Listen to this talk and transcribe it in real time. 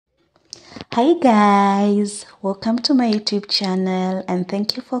Hi guys, welcome to my YouTube channel and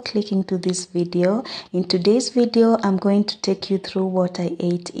thank you for clicking to this video. In today's video, I'm going to take you through what I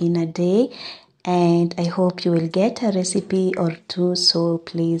ate in a day and I hope you will get a recipe or two, so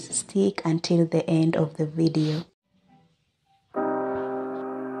please stick until the end of the video.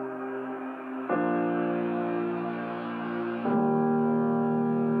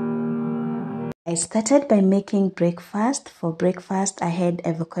 I started by making breakfast. For breakfast, I had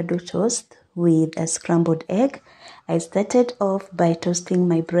avocado toast with a scrambled egg. I started off by toasting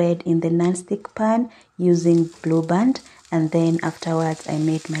my bread in the non-stick pan using Blue Band, and then afterwards I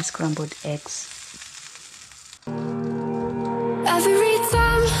made my scrambled eggs. Every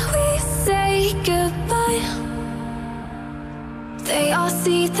time we say goodbye, they all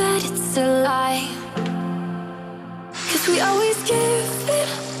see that it's a lie. 'Cause we always give it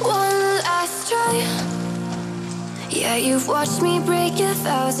one last try. Yeah, you've watched me break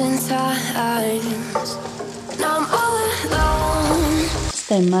 1,000 times. Now I'm all alone.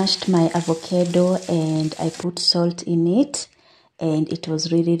 I mashed my avocado and I put salt in it, and it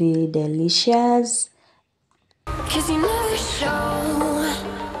was really delicious. 'Cause you never show.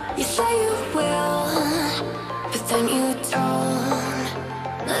 You say you will, but then you don't.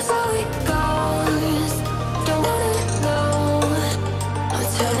 That's how it goes. Don't wanna know. I'm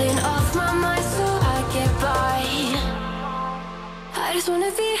turning off my mind so I get by. I just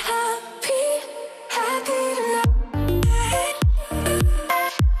wanna be happy, happy tonight.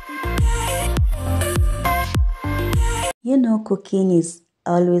 You know, cooking is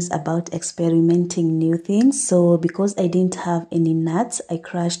always about experimenting new things. So because I didn't have any nuts, I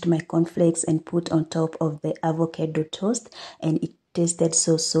crushed my cornflakes and put on top of the avocado toast, and it tasted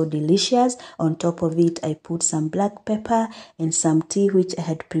so delicious. On top of it, I put some black pepper and some tea which I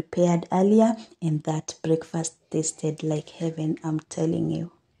had prepared earlier, and that breakfast tasted like heaven, I'm telling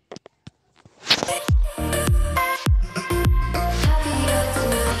you.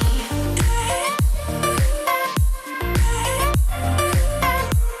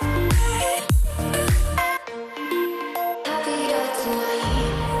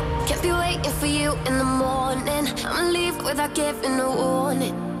 Without giving a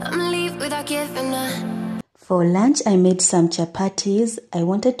warning, I'ma leave without giving a... For lunch, I made some chapatis. I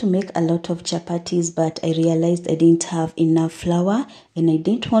wanted to make a lot of chapatis, but I realized I didn't have enough flour and I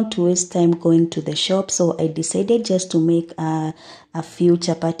didn't want to waste time going to the shop, so I decided just to make a few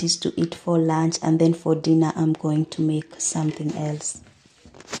chapatis to eat for lunch, and then for dinner I'm going to make something else.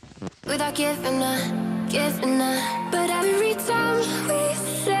 Without giving a, but every time we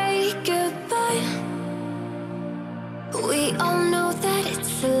say goodbye, we all know that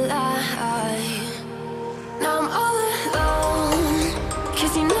it's a lie. Now I'm all alone,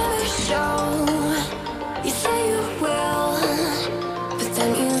 'cause you never show. You say you will, but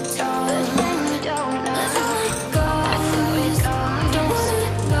then you don't. That's how it goes. Don't wanna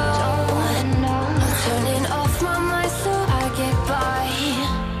know. I'm turning off my mind so I get by.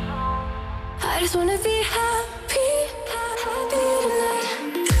 I just wanna be happy, happy tonight.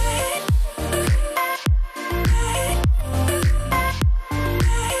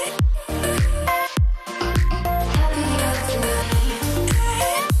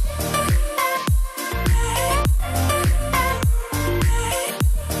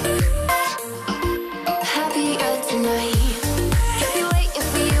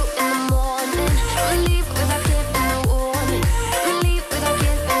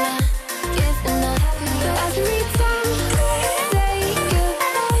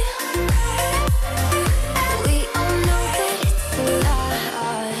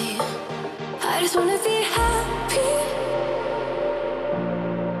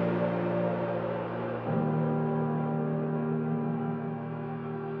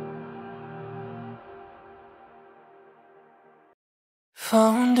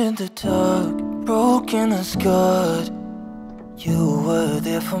 Found in the dark, broken and scarred. You were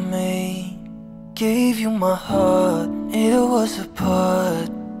there for me. Gave you my heart, it was a part.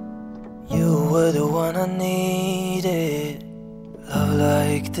 You were the one I needed. Love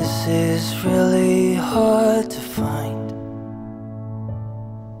like this is really hard to find.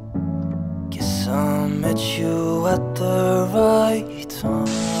 Guess I met you at the right time.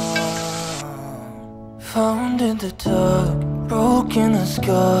 Found in the dark, broken and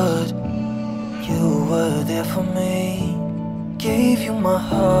scarred. You were there for me. Gave you my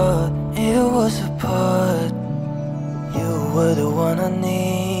heart, it was a part. You were the one I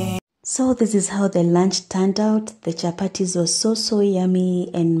need. So this is how the lunch turned out. The chapatis was so yummy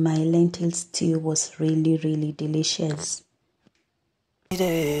and my lentil stew was really delicious.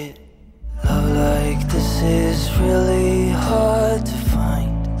 Love like this is really hard to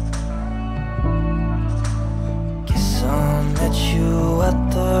find.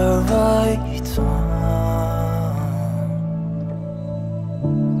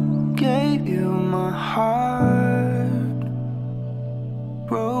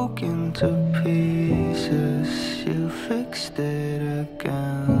 broken to pieces, you fixed it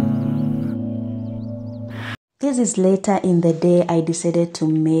again. This is later in the day I decided to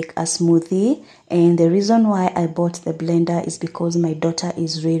make a smoothie, and the reason why I bought the blender is because my daughter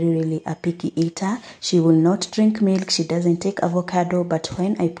is really a picky eater. She will not drink milk, she doesn't take avocado, but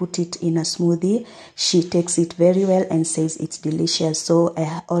when I put it in a smoothie, she takes it very well and says it's delicious. So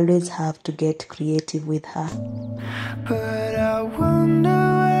I always have to get creative with her. But I wonder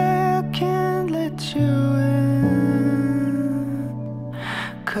why I can't let you in,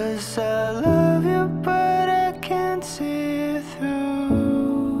 'cause I love you but I can't see it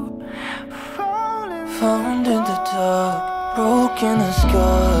through. Found in the dark, broken and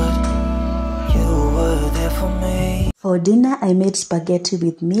scarred, you were there for me. For dinner, I made spaghetti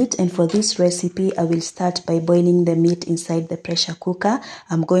with meat, and for this recipe, I will start by boiling the meat inside the pressure cooker.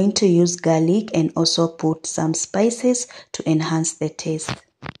 I'm going to use garlic and also put some spices to enhance the taste.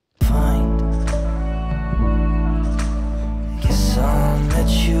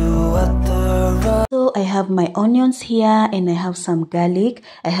 So I have my onions here and I have some garlic.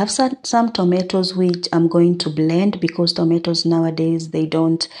 I have some tomatoes which I'm going to blend because tomatoes nowadays they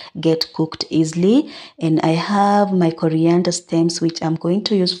don't get cooked easily. And I have my coriander stems which I'm going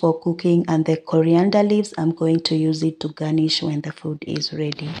to use for cooking, and the coriander leaves I'm going to use it to garnish when the food is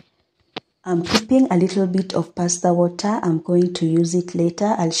ready. I'm keeping a little bit of pasta water. I'm going to use it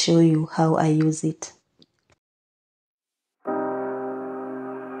later. I'll show you how I use it.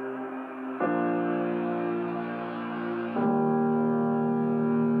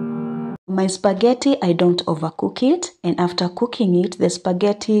 My spaghetti, I don't overcook it, and after cooking it, the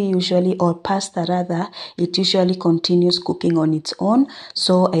spaghetti usually, or pasta rather, it usually continues cooking on its own.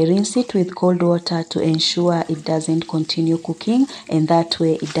 So I rinse it with cold water to ensure it doesn't continue cooking, and that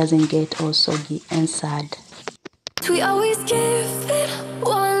way it doesn't get all soggy and sad. We always give it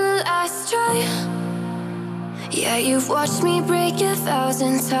one last try. Yeah, you've watched me break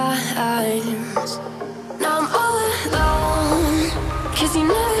 1,000 times. Now I'm all alone, 'cause you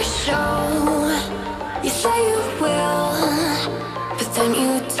never show. You say you will, but then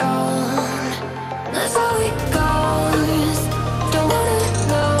you don't. That's how it goes. Don't wanna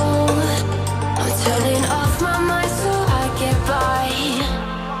know. I'm turning off my mind so I get by.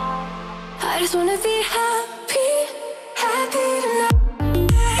 I just wanna be happy, happy tonight.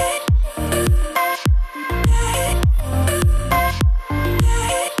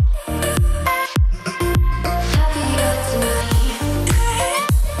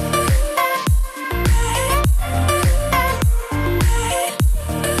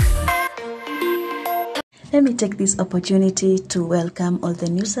 Let me take this opportunity to welcome all the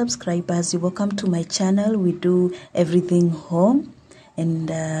new subscribers. You're welcome to my channel. We do everything home,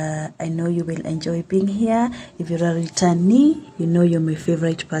 and I know you will enjoy being here. If you're a returnee, you know you're my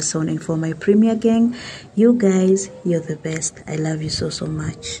favorite person, and for my premier gang, you guys, you're the best. I love you so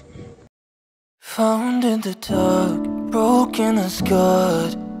much. Found in the dark, broken and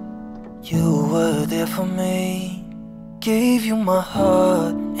scarred, you were there for me. Gave you my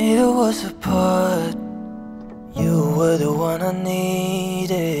heart, it was a part. You were the one I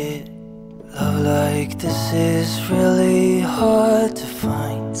needed. Love like this is really hard to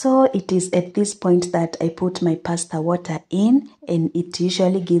find. So it is at this point that I put my pasta water in, and it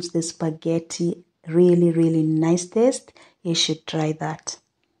usually gives the spaghetti really nice taste. You should try that.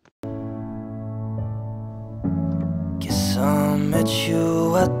 Guess I met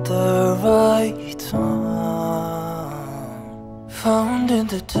you at the right time. Found in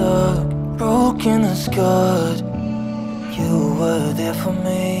the dark, broken and scarred, you were there for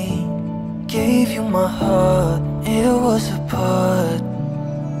me. Gave you my heart, it was a part.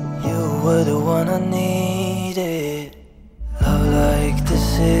 You were the one I needed. Love like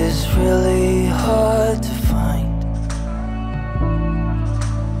this is really hard to find.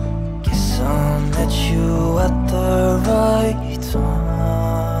 Guess I met you at the right time.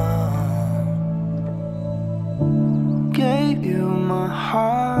 Gave you my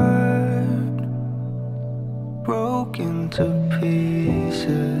heart, broken to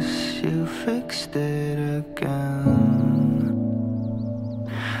pieces, you fixed it again.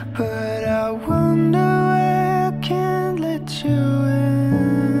 But I wonder why I can't let you in,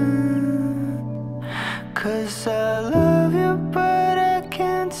 'cause I love you but I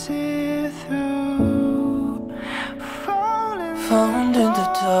can't see it through. Found in the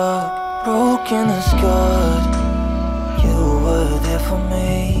dark, broken and scarred, you were there for me.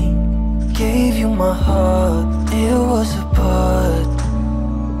 Gave you my heart, it was a part.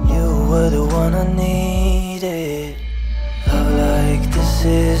 You were the one I needed. Love like this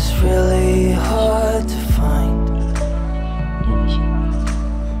is really